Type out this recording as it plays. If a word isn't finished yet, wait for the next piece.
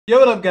Yo,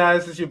 what up,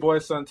 guys? It's your boy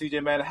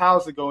SonTj, man.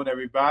 How's it going,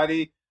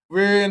 everybody?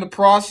 We're in the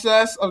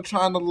process of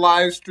trying to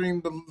live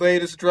stream the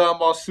latest Dragon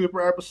Ball Super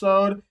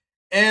episode,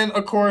 and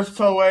of course,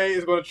 Toei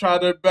is going to try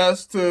their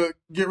best to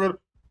get rid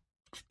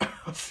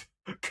of.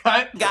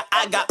 Cut.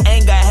 I got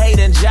anger, hate,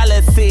 and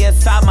jealousy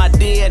inside my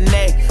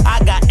DNA.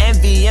 I got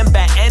envy and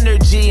bad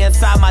energy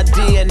inside my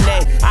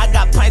DNA. I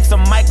got pints of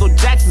Michael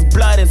Jackson's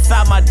blood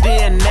inside my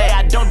DNA.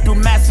 I don't do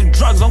massive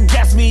drugs, don't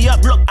gas me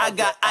up. Look, I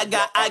got.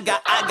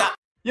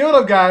 Yo, what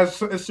up,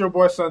 guys? It's your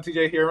boy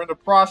SonTj here. We're in the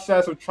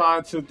process of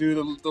trying to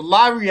do the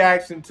live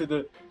reaction to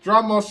the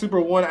Dragon Ball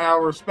Super 1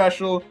 hour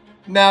special.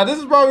 Now, this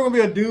is probably going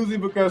to be a doozy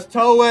because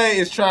Toei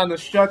is trying to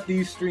shut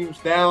these streams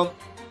down,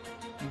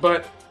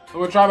 but I'm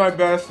going to try my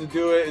best to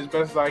do it as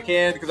best as I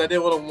can because I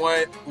didn't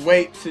want to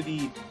wait till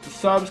the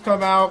subs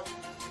come out.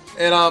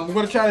 And I'm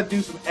going to try to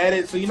do some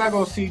edits, so you're not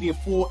going to see the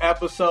full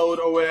episode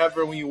or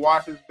whatever when you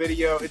watch this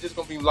video. It's just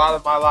going to be a lot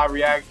of my live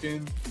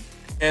reactions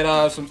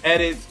and some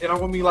edits. And I'm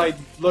going to be like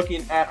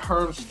looking at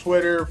Herm's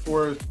Twitter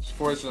for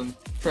some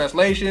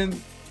translations.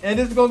 And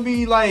this is going to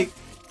be like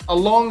a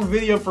long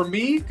video for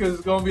me because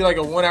it's going to be like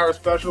a 1 hour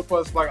special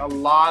plus like a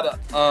lot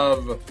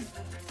of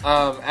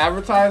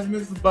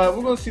advertisements, but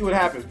we're gonna see what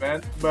happens,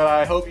 man. But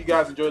I hope you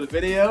guys enjoy the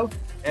video,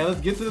 and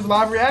let's get to this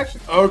live reaction.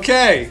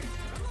 Okay,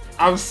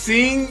 I'm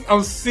seeing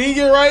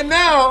it right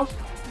now.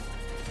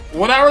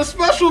 1 hour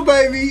special,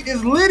 baby,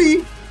 is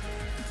litty.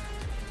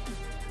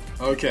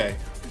 Okay,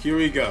 here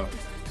we go.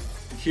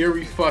 Here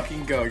we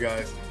fucking go,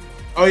 guys.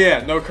 Oh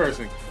yeah, no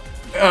cursing.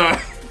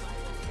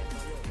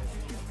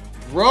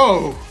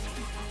 Bro,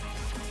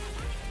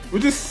 we're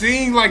just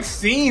seeing like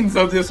scenes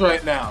of this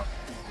right now.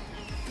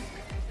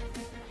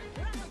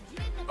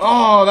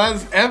 Oh,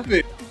 that's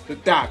epic.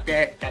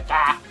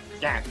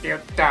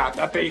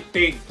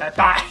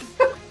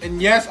 And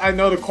yes, I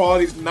know the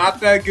quality's not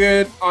that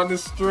good on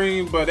this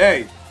stream, but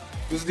hey,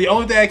 this is the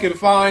only thing I can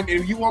find. And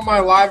if you want my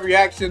live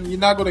reaction, you're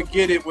not going to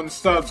get it when the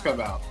subs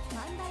come out.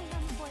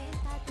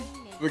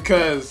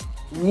 Because,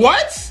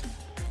 what?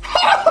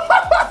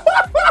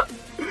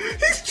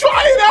 He's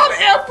trying out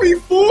every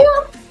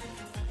form?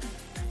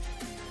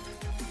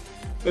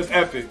 That's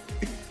epic.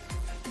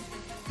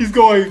 He's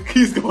going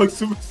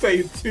Super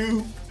Saiyan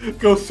 2,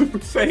 go Super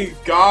Saiyan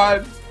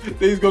God, then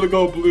he's gonna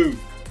go blue.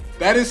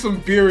 That is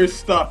some beerish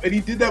stuff. And he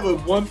did that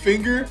with one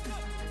finger?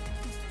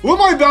 What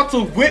am I about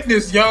to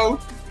witness, yo?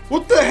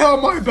 What the hell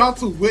am I about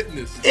to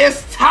witness?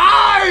 It's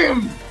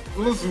time!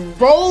 Let's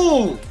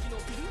roll!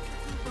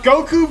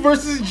 Goku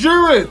versus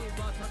JIREN!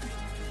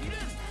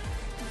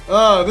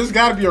 This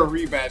gotta be a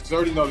rematch. I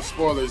already know the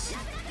spoilers.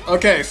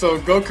 Okay, so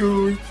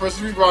Goku versus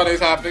Rebron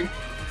is happening.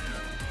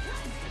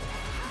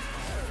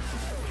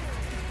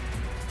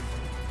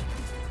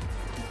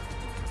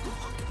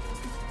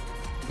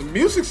 The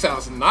music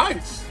sounds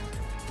nice.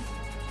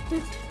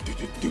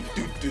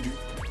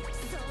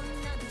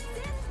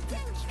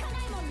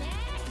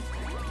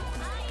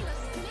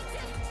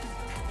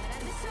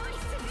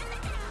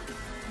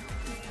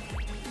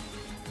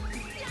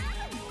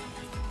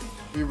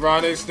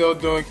 Ronnie's still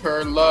doing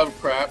her love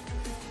crap.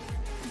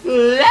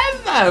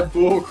 Love that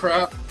bull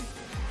crap.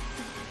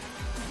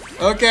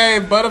 Okay,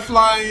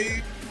 butterfly.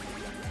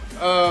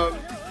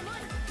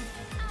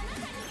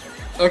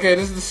 Okay,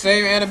 this is the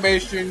same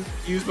animation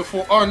used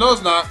before. Oh, no,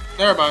 it's not.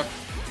 Never mind.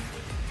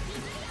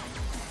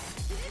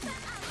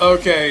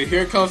 Okay,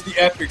 here comes the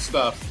epic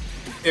stuff.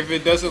 If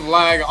it doesn't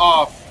lag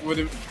off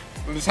when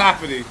it's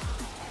happening.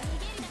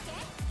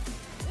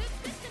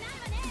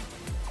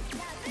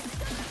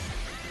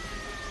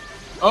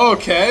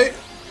 Okay.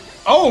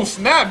 Oh,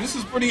 snap. This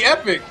is pretty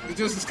epic. It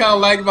just is kind of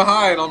lagging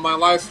behind on my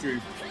live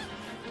stream.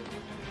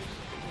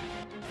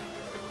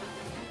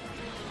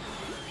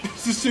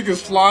 This chick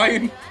is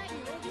flying.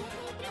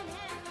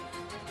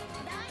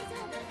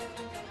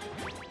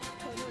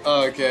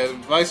 Okay,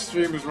 my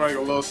stream is running a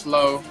little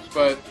slow,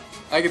 but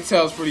I can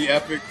tell it's pretty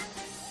epic.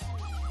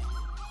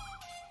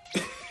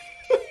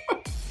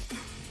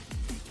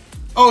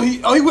 Oh,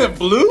 he went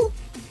blue?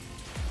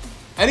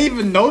 I didn't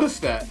even notice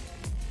that.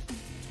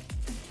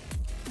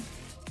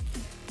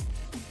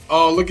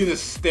 Oh, look at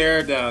this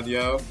stare down,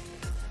 yo.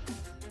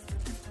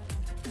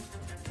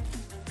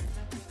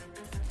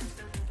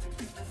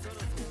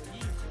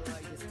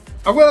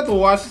 I'm gonna have to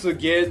watch this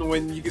again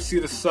when you can see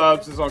the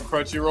subs is on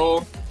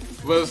Crunchyroll.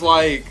 But it's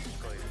like,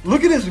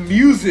 look at this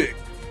music.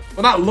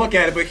 Well, not look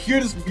at it, but hear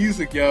this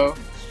music, yo.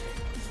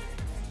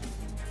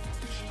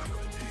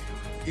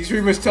 He's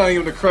pretty much telling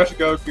him to crush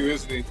Goku,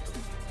 isn't he?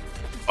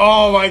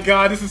 Oh my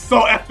god, this is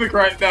so epic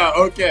right now.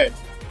 Okay.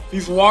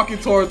 He's walking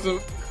towards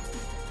him.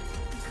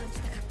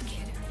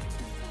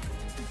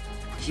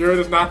 Jiren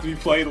is not to be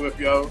played with,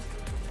 yo.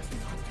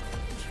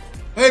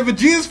 Hey,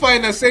 Vegeta's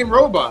fighting that same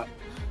robot.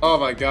 Oh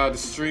my god, the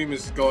stream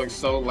is going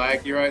so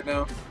laggy right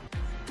now.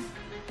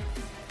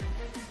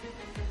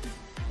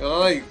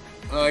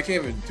 I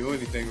can't even do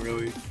anything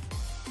really.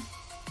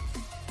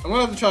 I'm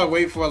gonna have to try to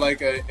wait for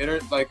like an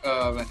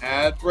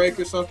ad break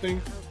or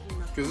something,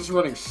 because it's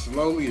running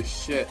slowly as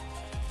shit.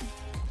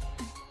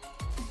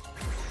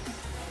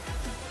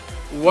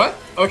 What?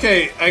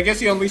 Okay, I guess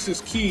he unleashed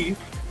his ki.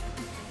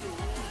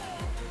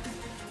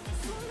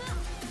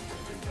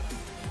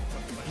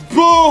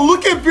 Bro,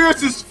 look at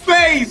Beerus's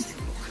face!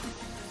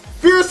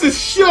 Beerus is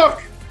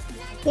shook!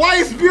 Why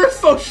is Beerus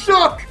so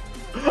shook?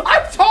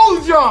 I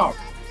told y'all!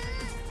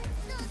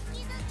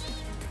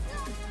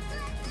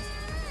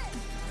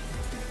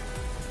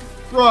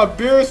 Bro,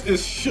 Beerus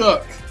is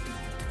shook.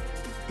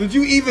 Did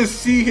you even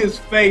see his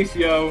face,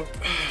 yo?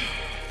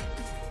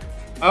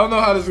 I don't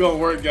know how this is gonna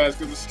work, guys,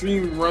 because the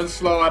stream runs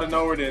slow out of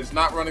nowhere. It's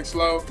not running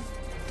slow.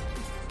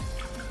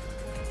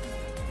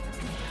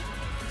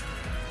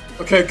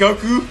 Okay,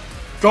 Goku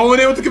going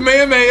in with the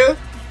Kamehameha.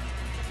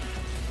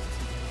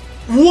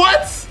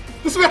 What?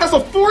 This man has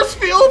a force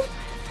field?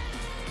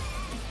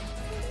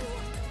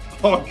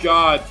 Oh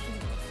god.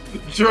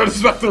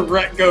 Jordan's about to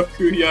wreck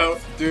Goku, yo.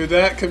 Dude,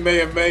 that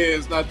Kamehameha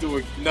is not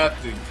doing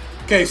nothing.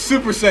 Okay,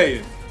 Super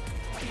Saiyan.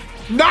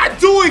 Not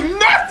doing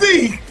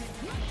nothing!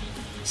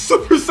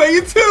 Super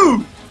Saiyan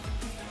 2!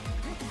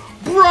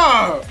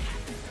 Bruh!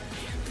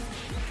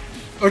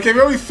 Okay, we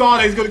already saw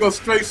that he's gonna go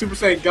straight Super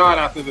Saiyan God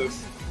after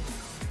this.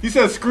 He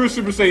said screw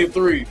Super Saiyan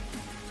 3.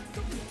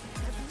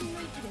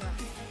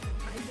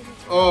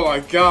 Oh my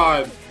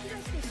god.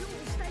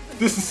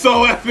 This is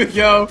so epic,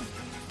 yo.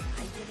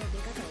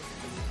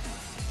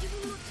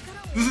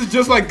 This is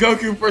just like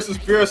Goku versus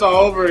Beerus all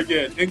over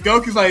again. And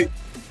Goku's like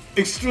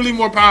extremely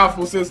more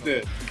powerful since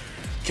then.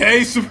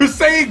 Okay, Super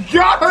Saiyan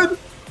God!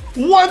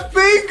 One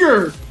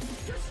finger!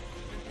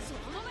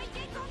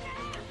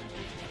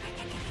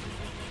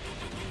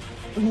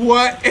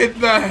 What in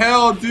the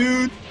hell,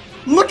 dude?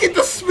 Look at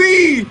the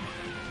speed!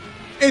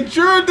 And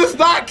Jiren does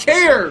not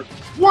care!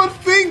 One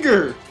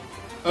finger!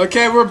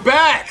 Okay, we're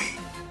back!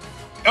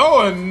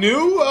 Oh, a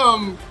new,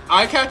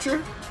 eye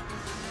catcher?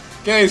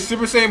 Okay,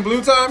 Super Saiyan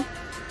Blue time?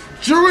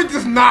 Jiren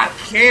does not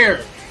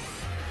care!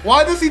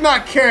 Why does he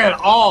not care at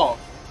all?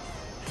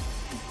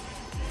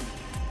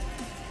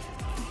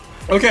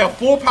 Okay, a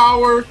full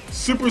power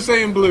Super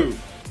Saiyan Blue.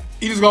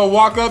 He just gonna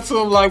walk up to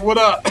him like, what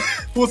up?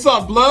 What's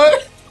up,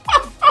 blood?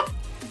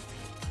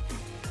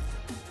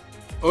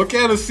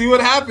 Okay, let's see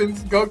what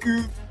happens.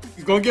 Goku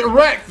is gonna get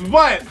wrecked,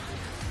 but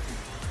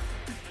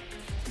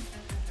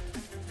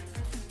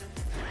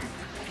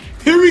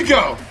here we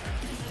go.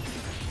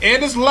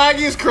 And it's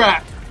laggy as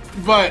crap,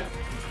 but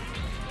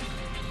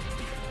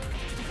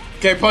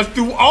okay, punch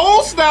through.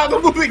 Oh snap,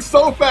 they're moving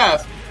so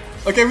fast.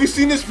 Okay, we've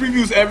seen this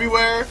previews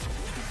everywhere.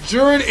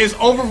 Jiren is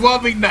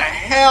overwhelming the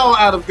hell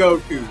out of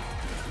Goku.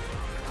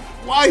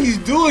 Why he's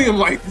doing him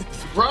like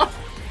this, bro?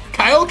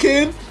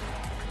 Kaioken.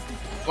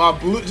 Wow,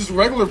 blue, just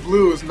regular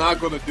blue is not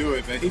gonna do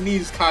it, man. He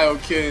needs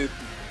Kaioken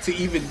to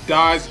even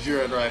dodge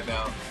Jiren right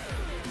now.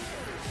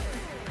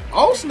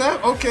 Oh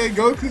snap! Okay,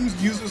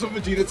 Goku's using some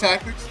Vegeta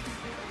tactics.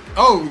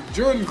 Oh,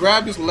 Jiren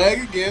grabbed his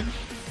leg again.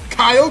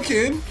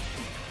 Kaioken.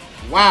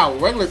 Wow,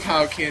 regular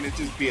Kaioken is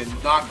just being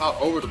knocked out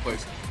over the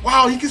place.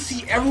 Wow, you can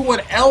see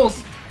everyone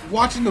else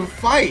watching them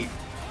fight.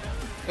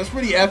 That's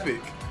pretty epic.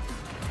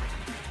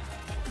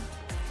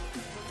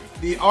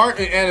 The art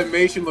and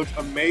animation looks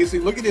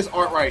amazing. Look at this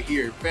art right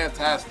here.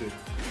 Fantastic.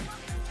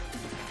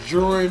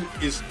 Jiren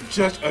is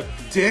just a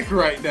dick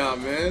right now,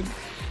 man.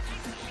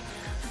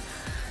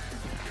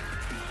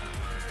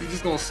 You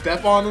just gonna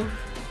step on him?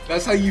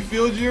 That's how you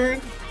feel,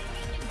 Jiren?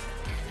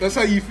 That's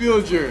how you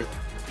feel, Jiren.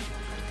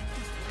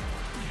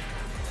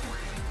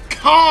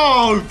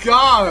 Oh,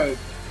 God.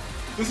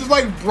 This is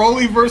like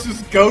Broly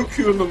versus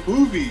Goku in the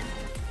movie.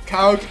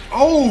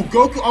 Oh,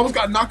 Goku almost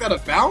got knocked out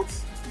of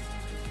bounds?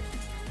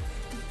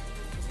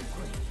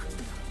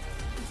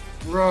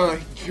 Bruh,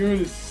 Jiren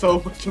is so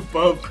much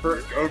above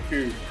current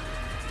Goku.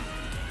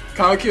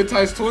 Kaioken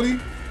times 20?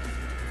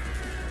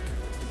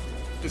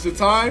 Is it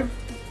time?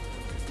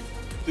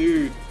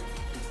 Dude.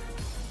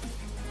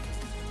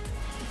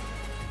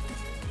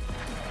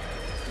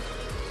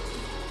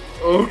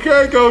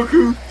 Okay,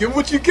 Goku, give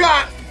what you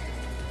got.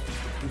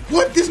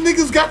 What? This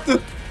nigga's got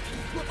the...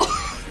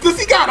 Does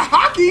he got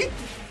hockey?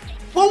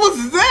 What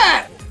was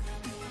that?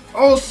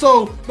 Oh,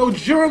 so, no,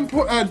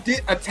 Jiren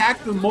did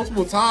attack them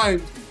multiple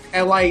times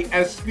at like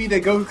at speed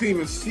that Goku couldn't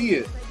even see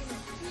it.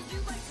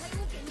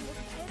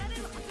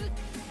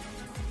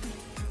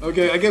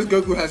 Okay, I guess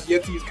Goku has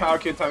yet to use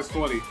Kaioken times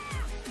 20.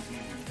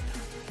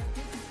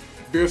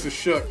 Beerus is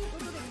shook.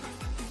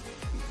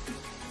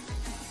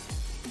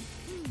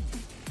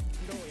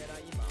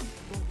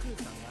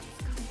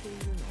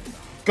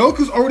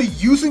 Goku's already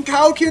using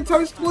Kaioken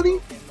times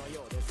 20?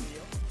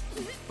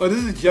 Oh,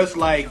 this is just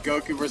like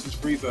Goku versus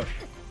Frieza.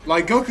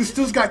 Like, Goku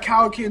still's got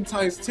Kaioken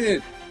times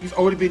 10. He's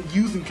already been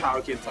using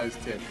Kaioken times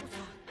 10.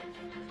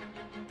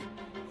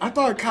 I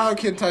thought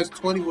Kaioken times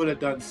 20 would have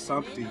done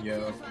something,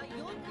 yo.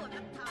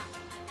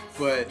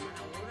 But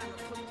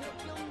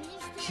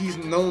he's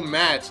no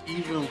match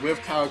even with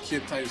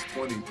Kaioken times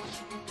 20.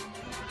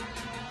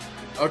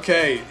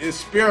 Okay, it's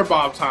Spirit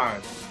Bomb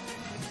time.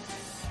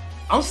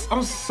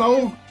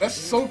 That's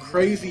so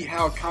crazy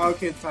how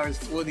Kaioken times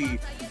 20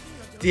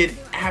 did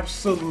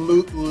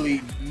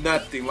absolutely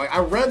nothing. Like, I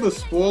read the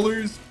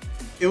spoilers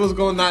it was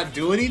gonna not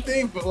do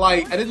anything, but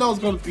like, I didn't know it was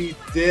gonna be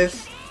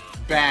this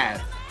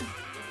bad.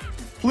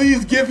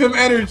 Please give him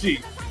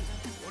energy.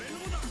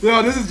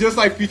 No, this is just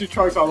like Future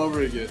Trunks all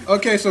over again.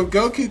 Okay, so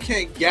Goku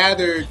can't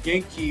gather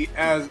Genki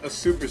as a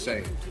Super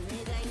Saiyan.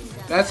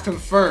 That's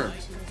confirmed.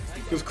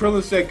 Because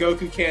Krillin said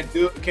Goku can't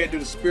do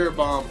the Spirit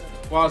Bomb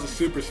while it's a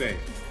Super Saiyan.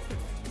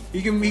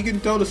 He can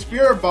throw the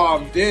Spirit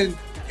Bomb, then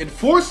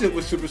enforce it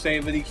with Super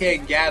Saiyan, but he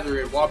can't gather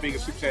it while being a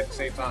Super Saiyan at the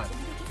same time.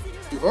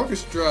 The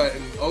orchestra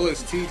and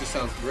OST just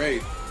sounds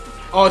great.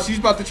 Oh, she's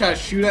about to try to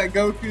shoot at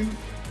Goku.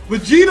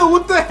 Vegeta,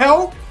 what the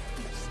hell?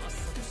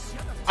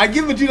 I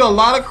give Vegeta a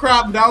lot of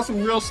crap, but that was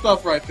some real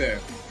stuff right there.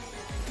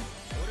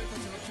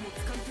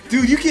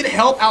 Dude, you can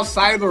help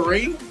outside the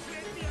ring?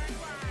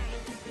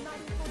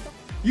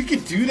 You can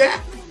do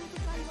that?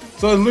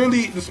 So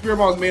literally, the Spirit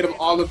Bomb is made of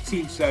all of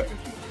Team 7.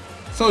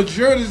 So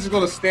JIREN is just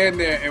going to stand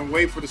there and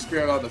wait for the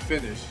Spirit Bomb to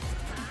finish.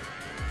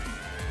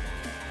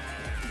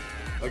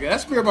 Okay,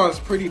 that Spirit Bomb is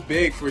pretty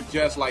big for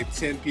just like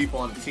 10 people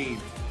on the team.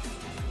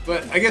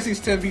 But I guess these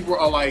 10 people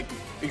are like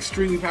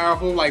extremely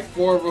powerful. Like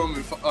four of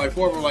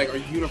them like are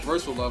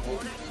universal level.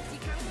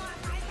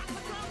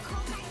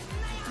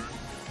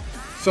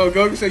 So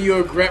Goku said, "You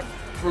regret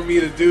for me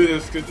to do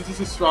this because this is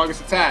his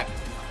strongest attack,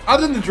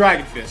 other than the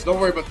Dragon Fist. Don't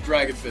worry about the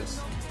Dragon Fist.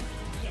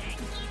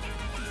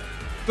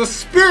 The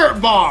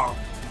Spirit Bomb.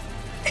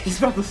 He's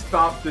about to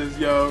stop this,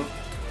 yo."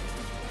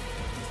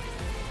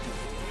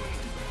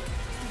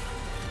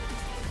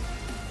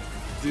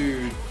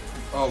 Dude,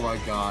 oh my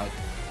god.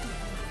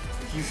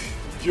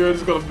 JIREN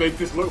is gonna make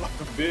this look like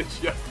a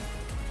bitch, yo.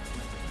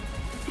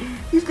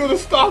 He's gonna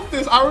stop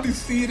this. I already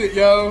seen it,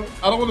 yo.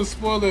 I don't want to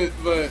spoil it,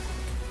 but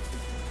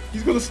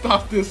he's gonna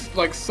stop this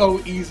like so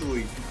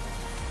easily.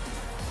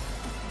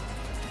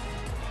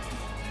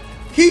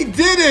 He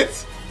did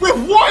it with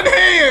one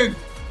hand!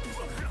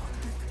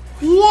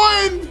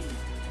 One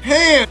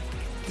hand!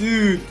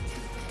 Dude,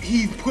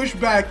 he pushed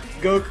back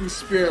Goku's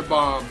Spirit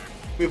Bomb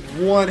with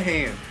one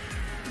hand.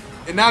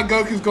 And now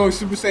Goku's going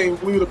Super Saiyan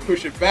Blue to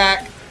push it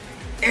back.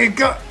 And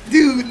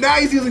dude, now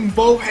he's using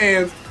both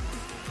hands.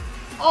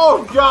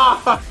 Oh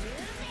god!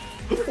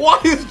 Why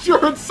is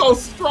JIREN so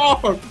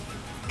strong?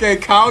 Okay,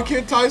 Kyle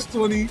Kid times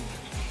 20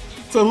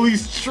 to at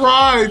least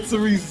try to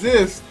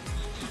resist.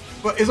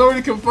 But it's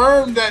already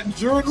confirmed that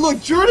JIREN, look,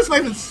 JIREN is not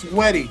even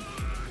sweating.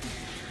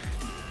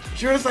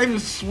 JIREN is not even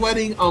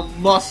sweating a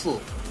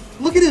muscle.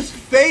 Look at his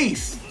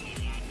face.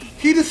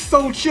 He just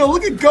so chill.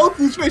 Look at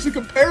Goku's face in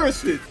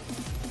comparison.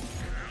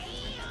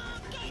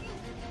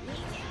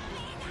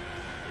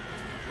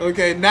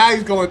 Okay, now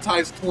he's going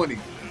times 20.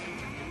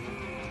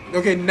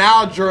 Okay,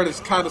 now JIREN is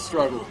kind of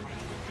struggling.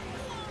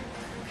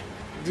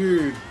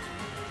 Dude,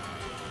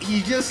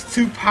 he's just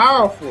too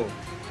powerful.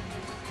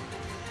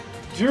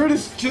 JIREN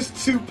is just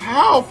too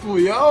powerful,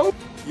 yo.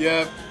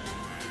 Yep,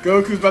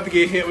 Goku's about to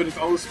get hit with his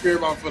own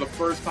Spirit Bomb for the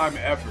first time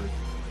ever.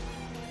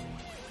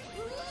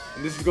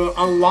 And this is going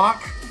to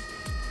unlock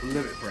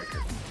Limit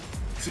Breaker.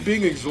 Is it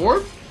being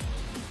absorbed?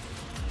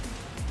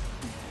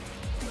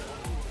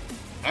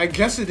 I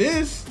guess it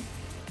is.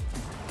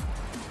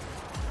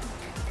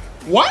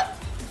 What?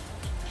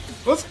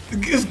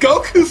 Is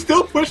Goku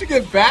still pushing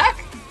it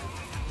back?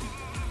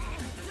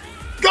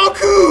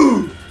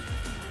 Goku!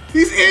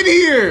 He's in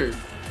here!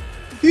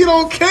 He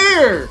don't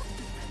care!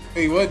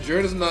 Hey, what?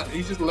 JIREN is not,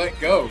 he just let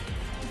go.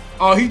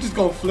 Oh, he just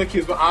gonna flick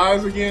his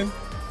eyes again?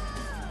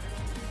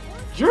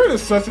 JIREN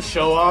is such a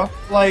show-off.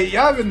 Like,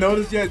 y'all haven't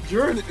noticed yet?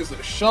 JIREN is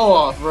a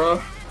show-off,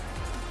 bro.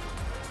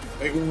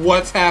 Like,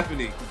 what's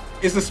happening?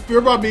 Is the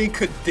Spirit Bomb being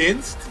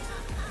condensed?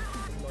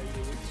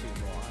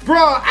 Bro,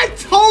 I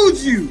told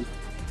you!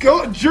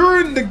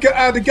 JIREN, the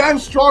guy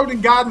who's stronger than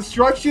God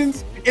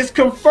Destructions, is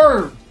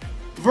confirmed.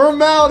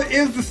 Vermal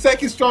is the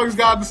second strongest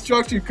God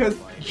Destruction because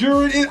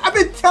JIREN is. I've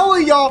been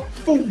telling y'all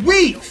for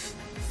weeks.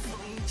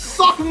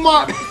 Suck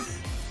my.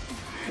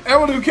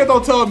 Everyone who kept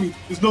on telling me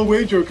there's no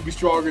way JIREN could be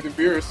stronger than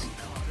Beerus.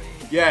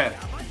 Yeah,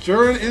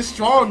 JIREN is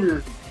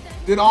stronger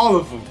than all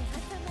of them.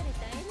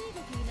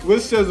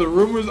 Which says the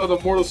rumors of the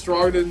mortal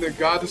stronger than the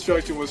God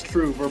Destruction was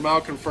true. Vermal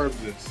confirmed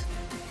this.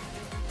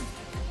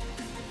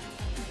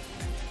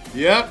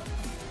 Yep.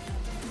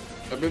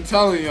 I've been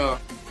telling y'all.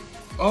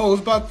 Oh,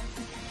 it's about.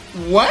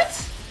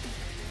 What?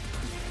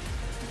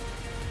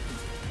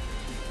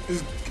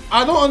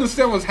 I don't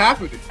understand what's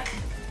happening.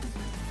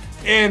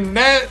 And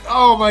that,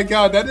 oh my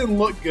god, that didn't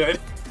look good.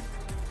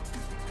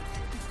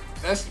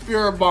 That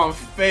Spirit Bomb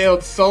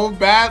failed so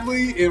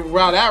badly, and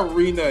wow, that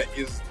arena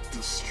is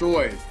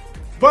destroyed.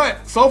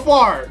 But so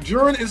far,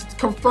 JIREN is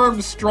confirmed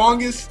the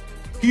strongest.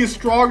 He is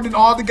stronger than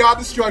all the God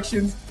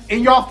Destructions.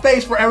 In your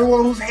face for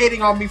everyone who's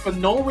hating on me for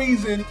no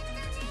reason.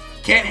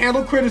 Can't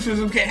handle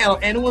criticism, can't handle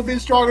anyone being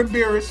stronger than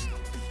Beerus.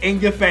 In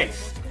your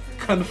face.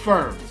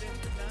 Confirmed.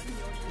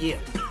 Yeah.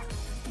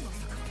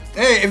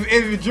 Hey,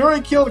 if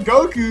JIREN killed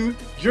Goku,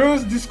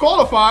 JIREN's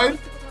disqualified.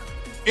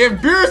 And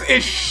Beerus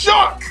is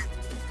shook!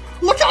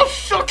 Look how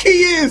shook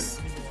he is!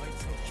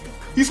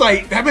 He's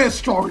like, that man's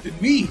stronger than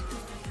me.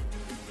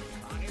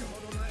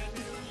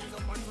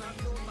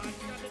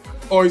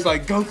 Or he's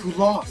like, Goku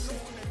lost.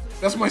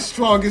 That's my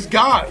strongest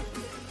guy.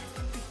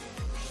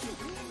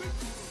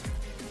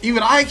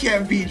 Even I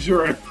can't beat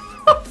Jiren.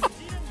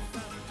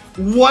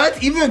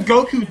 What? Even if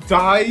Goku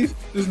dies,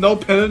 there's no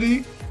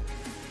penalty?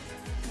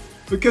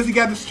 Because he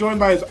got destroyed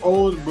by his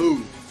own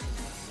move.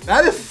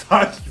 That is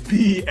such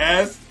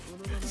BS.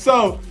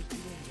 So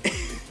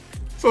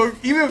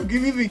even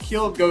if we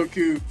killed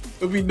Goku,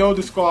 there'll be no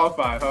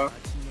disqualified, huh?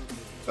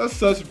 That's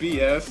such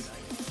BS.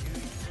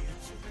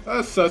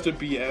 That's such a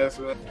BS,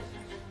 man.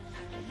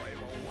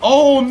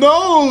 Oh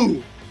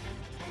no!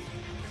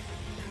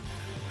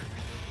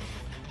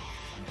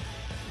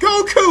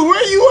 Goku,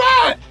 where you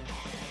at?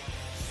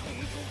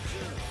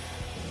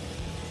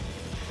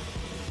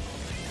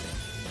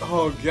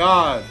 Oh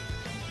god.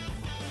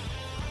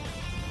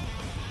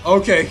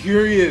 Okay,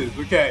 here he is.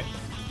 Okay.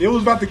 It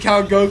was about to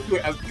count Goku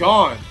as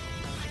gone.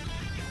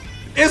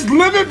 It's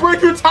limit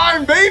breaker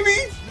time,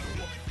 baby!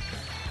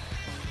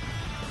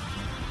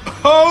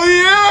 Oh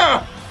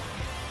yeah!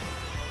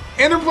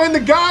 And they're playing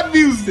the God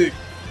music.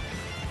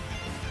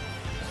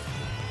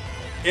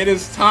 It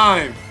is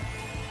time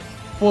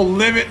for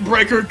limit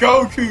breaker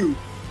Goku.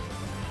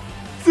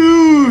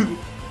 Dude,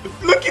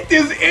 look at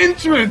this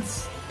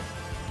entrance.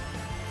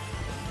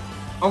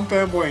 I'm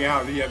fanboying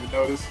out if you haven't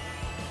noticed.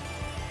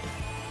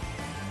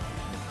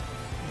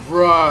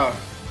 Bruh.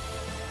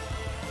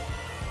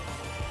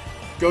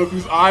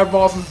 Goku's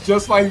eyeballs is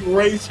just like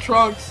Ray's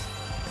Trunks.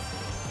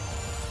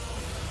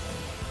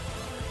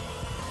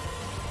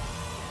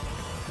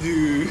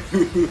 Dude.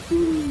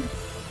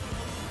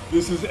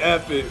 This is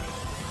epic.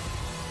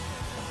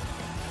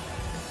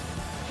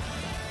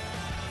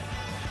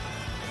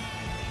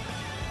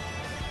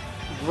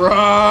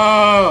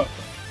 Bruh.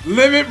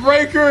 Limit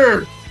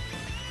breaker.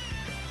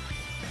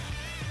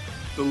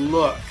 The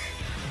look.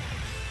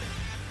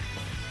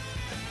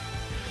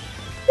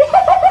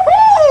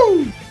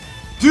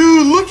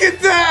 Dude, look at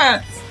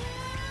that!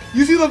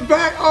 You see the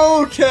back?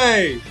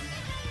 Okay.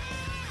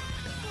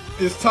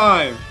 It's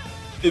time.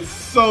 It's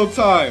so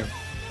time.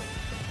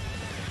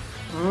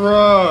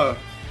 Bruh.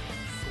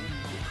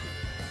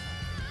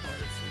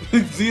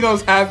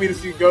 Zeno's happy to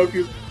see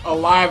Goku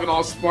alive and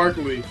all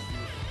sparkly.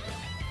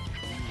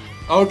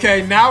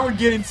 Okay, now we're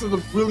getting to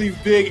the really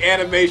big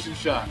animation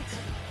shots.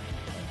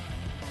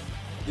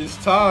 It's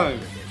time.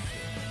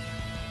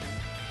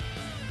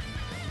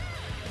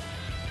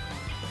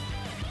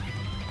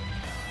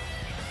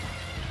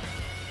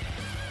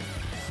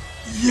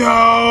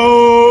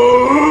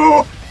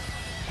 Yo!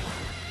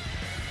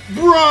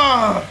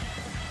 Bruh!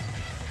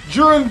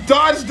 Jiren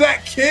dodged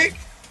that kick?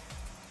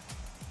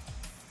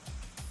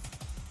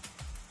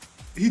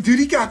 Dude,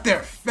 he got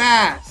there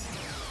fast.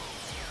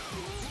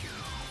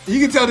 You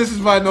can tell this is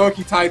by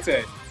Naoki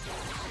Taite.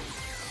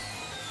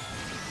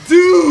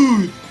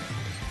 Dude!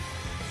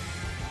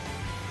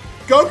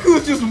 Goku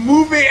is just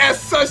moving at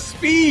such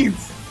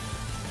speeds.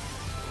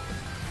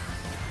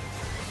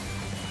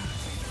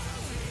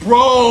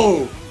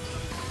 Bro!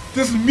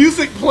 This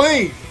music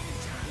playing.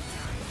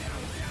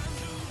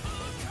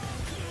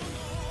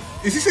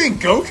 Is he saying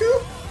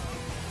Goku?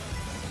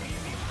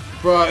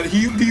 Bruh,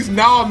 he's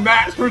now a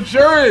match for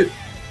Jiren.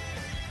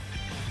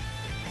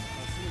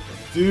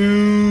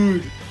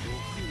 Dude.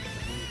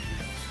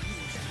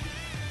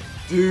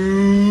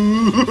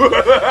 Dude.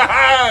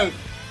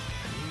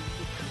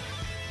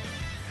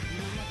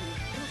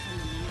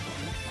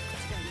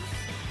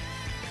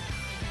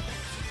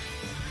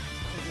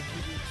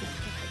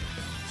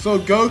 So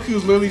Goku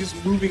is literally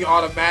just moving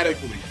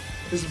automatically.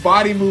 His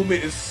body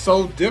movement is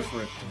so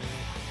different.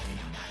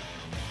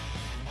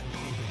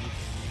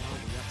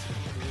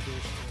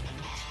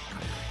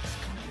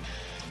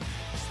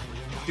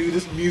 Dude,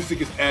 this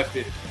music is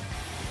epic.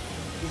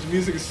 This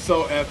music is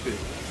so epic.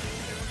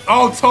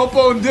 Oh,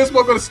 Topo and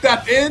Dismo gonna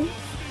step in?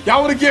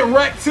 Y'all wanna get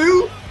wrecked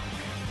too?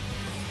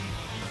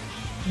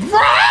 Bro,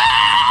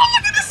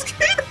 look at this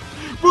kid!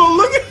 Bro,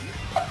 look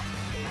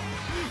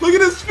at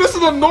this Fist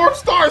of the North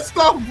Star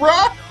stuff,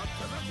 bruh!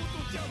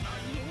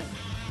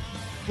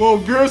 Whoa,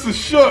 Beerus is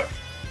shook.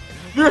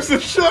 Beerus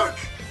is shook.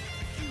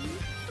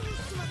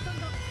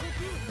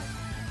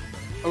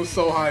 I'm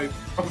so hyped.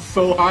 I'm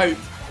so hyped.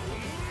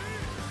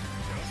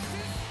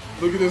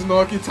 Look at this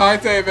Naoki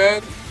Taite,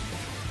 man.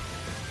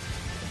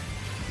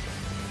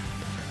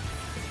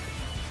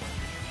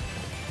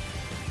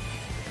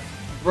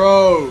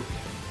 Bro,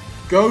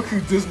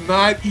 Goku does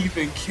not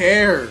even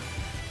care.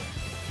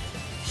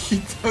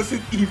 He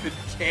doesn't even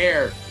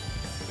care.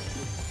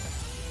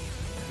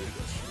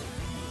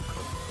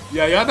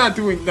 Yeah, y'all not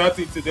doing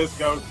nothing to this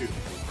Goku.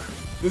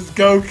 This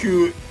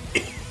Goku,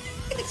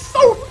 he's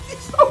so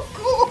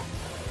cool.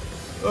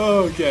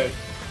 Okay.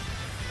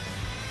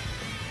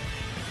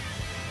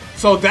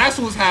 So that's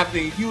what's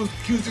happening. He was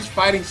just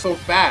fighting so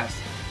fast.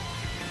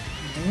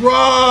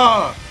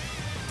 Bruh!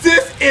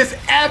 This is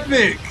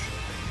epic!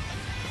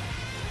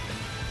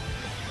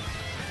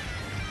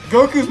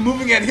 Goku's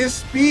moving at his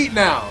speed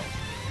now.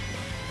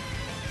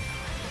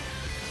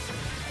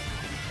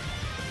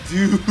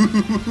 Dude,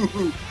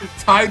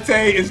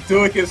 Taite is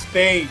doing his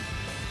thing.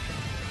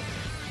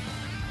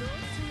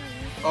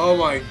 Oh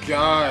my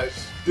gosh.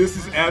 This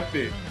is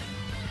epic.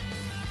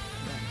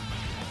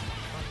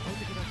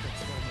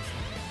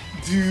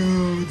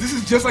 Dude, this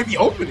is just like the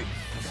opening.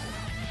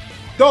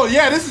 No,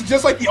 yeah, this is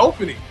just like the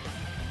opening.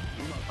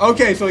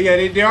 Okay, so yeah,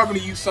 they are going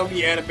to use some of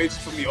the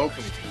animations from the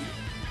opening.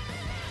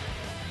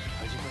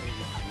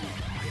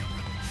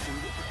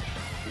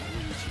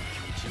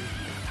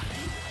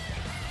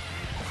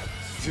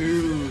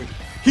 Dude,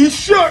 he's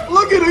shook.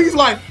 Look at him. He's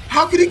like,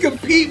 how can he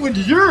compete with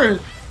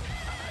JIREN?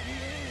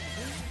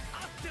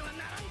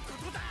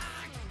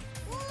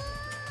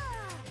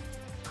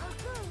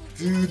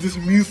 Dude, this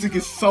music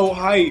is so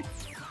hype.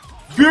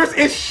 Beerus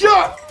is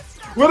shook.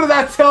 What did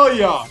I tell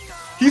y'all?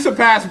 He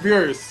surpassed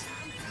Beerus.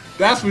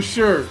 That's for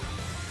sure.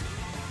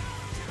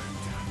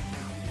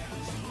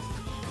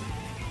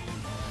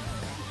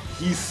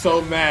 He's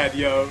so mad,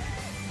 yo.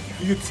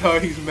 You can tell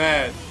he's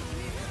mad.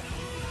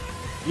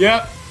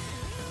 Yep.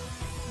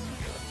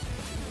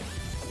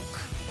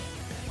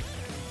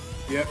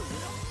 Yep.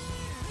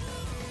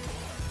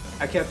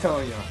 I kept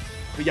telling y'all,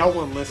 but y'all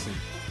wouldn't listen.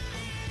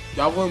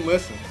 Y'all wouldn't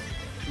listen.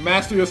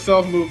 Master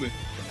yourself movement.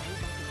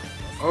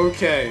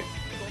 Okay.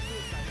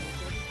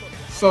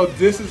 So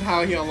this is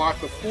how he unlocked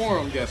the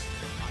form, I'm guessing.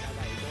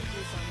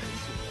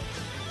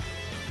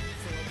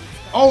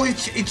 Oh, it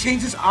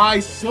changed his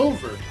eyes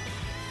silver.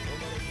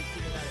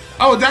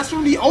 Oh, that's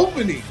from the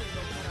opening.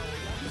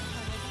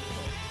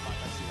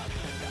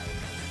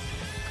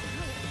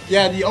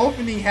 Yeah, the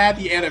opening had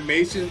the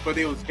animation, but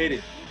it was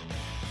hidden.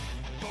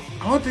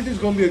 I don't think there's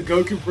gonna be a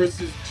Goku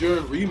versus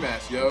JIREN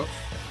rematch, yo.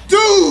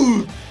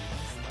 Dude!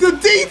 The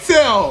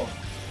detail!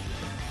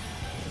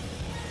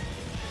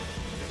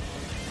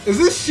 Is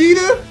this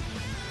Sheeta?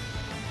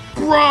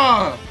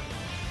 Bruh!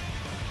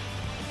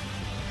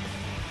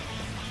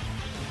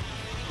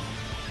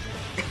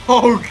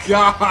 Oh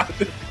god!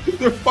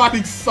 They're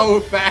fighting so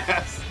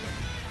fast!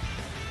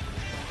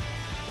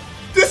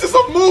 This is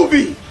a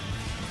movie!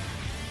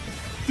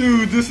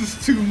 Dude, this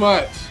is too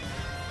much.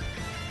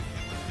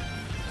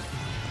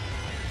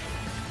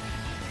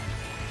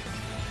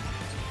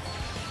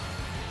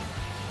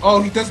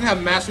 Oh, he doesn't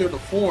have mastery of the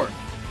form.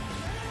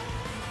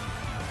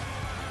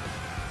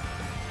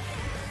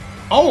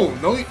 Oh,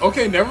 no,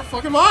 okay, never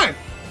fucking mind.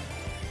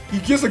 He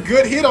gets a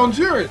good hit on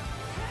JIREN.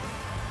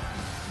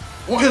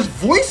 Well, his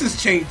voice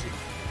is changing.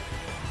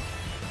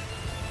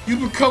 He's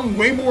become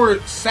way more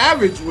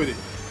savage with it.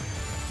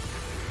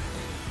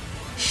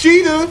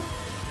 Sheeta!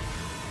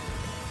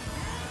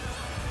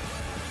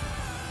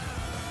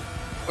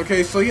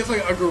 Okay, so he has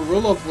like a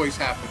gorilla voice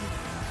happening.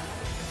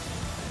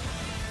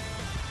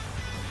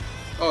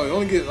 Oh, you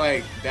only get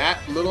like that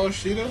little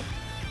Sheeta?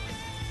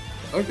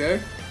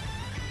 Okay.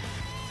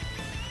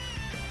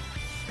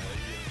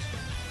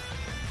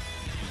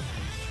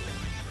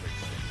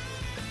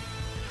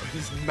 But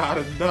it's not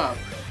enough.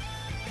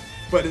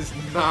 But it's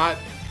not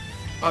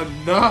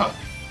enough.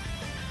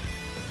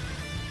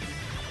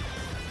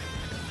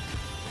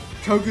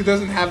 Goku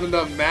doesn't have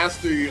enough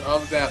mastery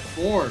of that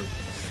form.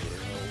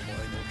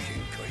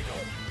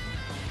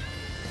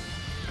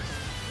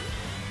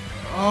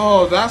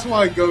 Oh, that's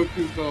why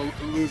Goku's gonna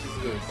lose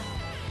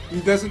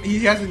this. He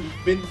hasn't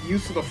been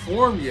used to the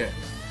form yet.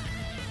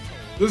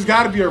 There's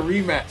gotta be a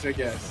rematch, I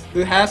guess.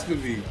 There has to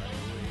be.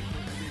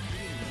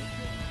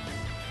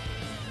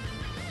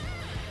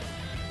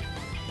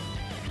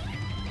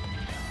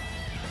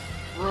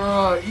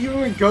 Bruh,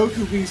 even when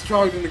Goku being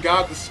stronger than the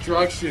God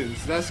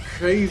Destructions, that's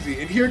crazy.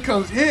 And here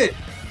comes Hit!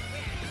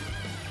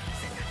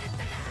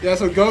 Yeah,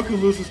 so Goku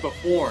loses the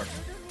form.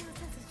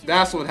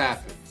 That's what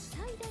happens.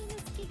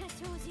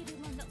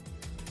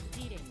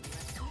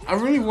 I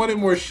really wanted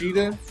more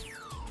Sheeta,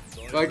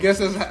 but I guess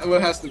that's what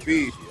it has to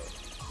be.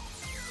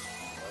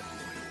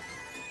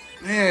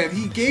 Man,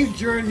 he gave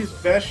JIREN his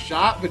best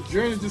shot, but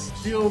JIREN is just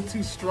still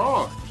too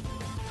strong.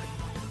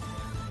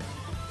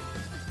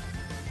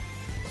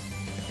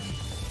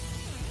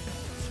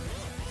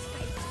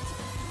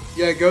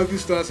 Yeah, Goku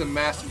still hasn't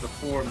mastered the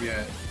form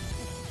yet.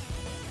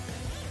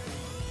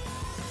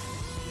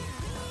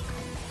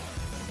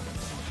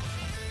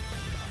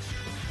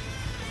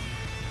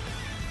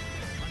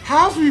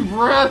 How's we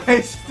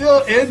they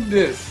still in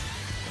this?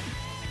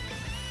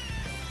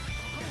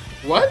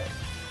 What?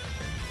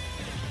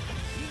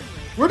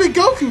 Where did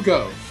Goku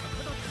go?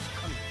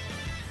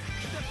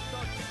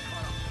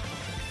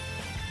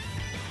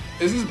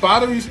 Is his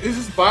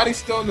body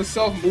still in the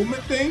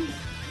self-movement thing?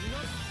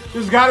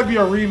 There's gotta be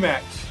a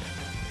rematch.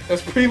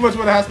 That's pretty much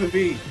what it has to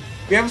be.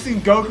 We haven't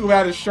seen Goku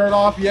without his shirt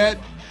off yet.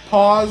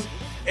 Pause.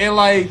 And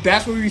like,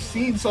 that's what we've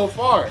seen so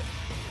far.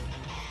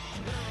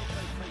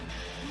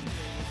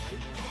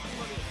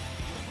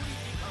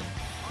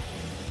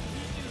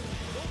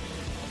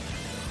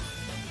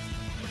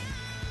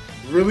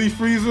 Really,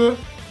 Frieza?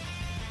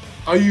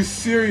 Are you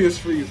serious,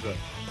 Frieza?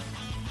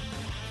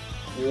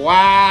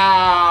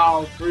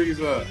 Wow,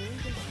 Frieza.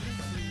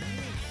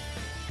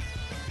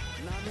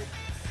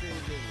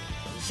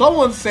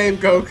 Someone save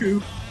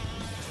Goku.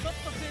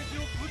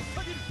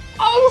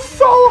 I'm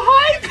so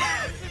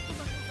hyped!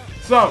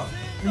 So,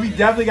 we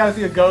definitely gotta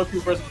see a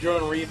Goku versus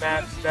JIREN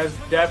rematch. That's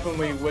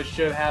definitely what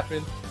should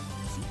happen.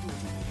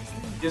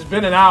 it's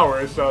been an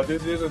hour, so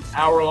this is an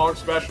hour-long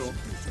special.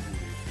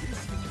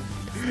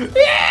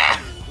 Yeah!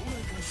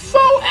 So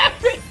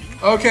epic!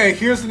 Okay,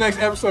 here's the next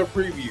episode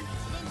preview.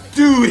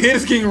 Dude, hit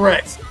his King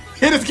Rex.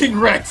 Hit his King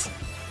Rex.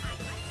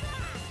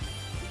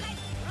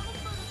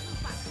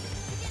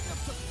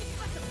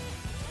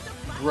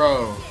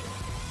 Bro.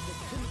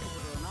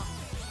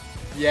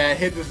 Yeah,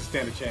 hit this to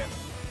stand a chance.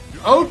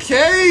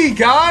 Okay,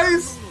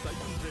 guys.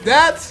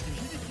 That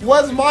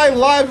was my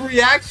live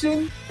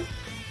reaction.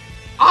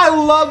 I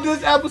love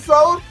this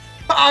episode.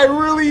 I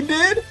really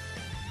did.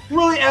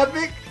 Really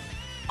epic.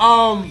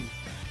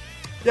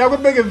 Yeah, I'm gonna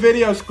make a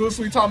video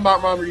exclusively talking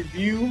about my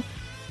review.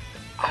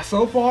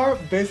 So far,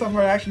 based on my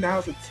reaction, now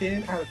it's a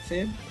 10 out of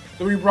 10.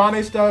 The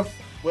Rebrane stuff,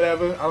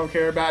 whatever, I don't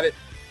care about it.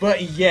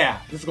 But yeah,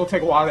 this is gonna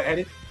take a while to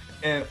edit,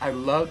 and I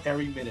loved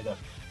every minute of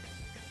it.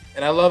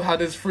 And I love how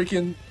this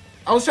freaking,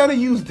 I was trying to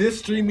use this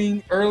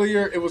streaming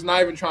earlier, it was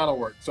not even trying to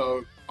work,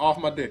 so off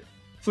my dick.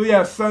 So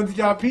yeah,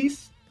 SonTj,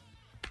 peace.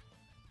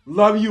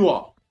 Love you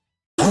all.